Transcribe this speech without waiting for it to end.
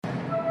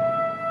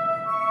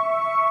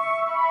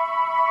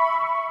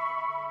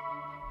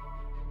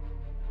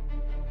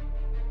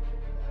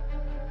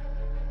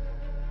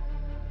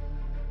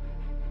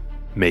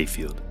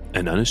Mayfield,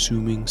 an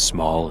unassuming,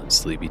 small, and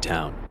sleepy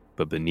town,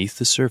 but beneath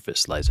the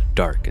surface lies a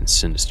dark and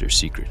sinister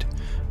secret.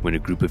 When a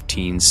group of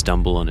teens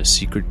stumble on a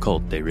secret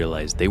cult, they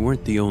realize they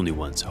weren't the only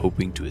ones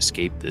hoping to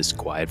escape this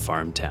quiet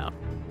farm town.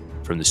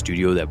 From the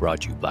studio that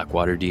brought you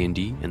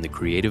BlackwaterDND and the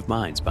creative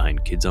minds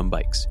behind Kids on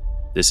Bikes,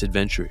 this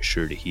adventure is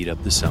sure to heat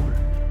up the summer.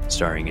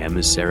 Starring Em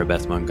as Sarah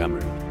Beth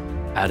Montgomery,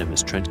 Adam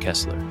as Trent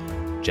Kessler,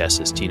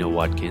 Jess as Tina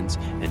Watkins,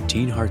 and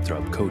teen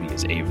heartthrob Cody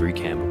as Avery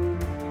Campbell.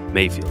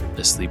 Mayfield,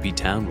 a sleepy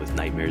town with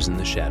nightmares in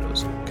the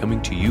shadows,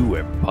 coming to you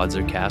wherever pods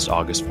are cast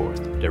August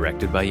 4th,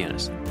 directed by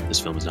Yanis. This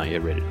film is not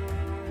yet rated.